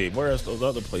Knoxville, I believe. Whereas those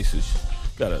other places,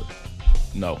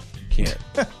 no, you can't.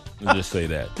 Let's just say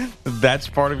that. That's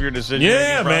part of your decision.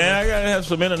 Yeah, man. I got to have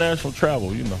some international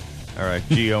travel, you know. All right,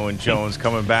 Gio and Jones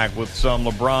coming back with some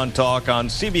LeBron talk on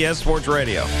CBS Sports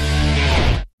Radio.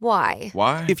 Why?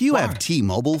 If you have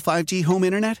T-Mobile 5G home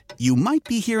internet, you might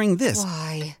be hearing this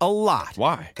a lot.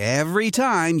 Why? Every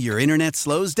time your internet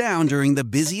slows down during the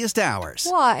busiest hours.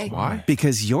 Why?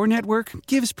 Because your network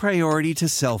gives priority to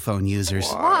cell phone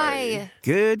users. Why?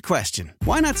 Good question.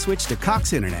 Why not switch to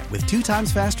Cox Internet with 2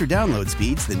 times faster download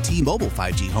speeds than T-Mobile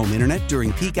 5G home internet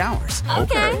during peak hours?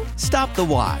 Okay. Stop the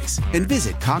whys and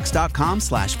visit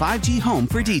cox.com/5G home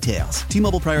for details.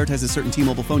 T-Mobile prioritizes certain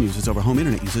T-Mobile phone users over home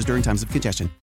internet users during times of congestion.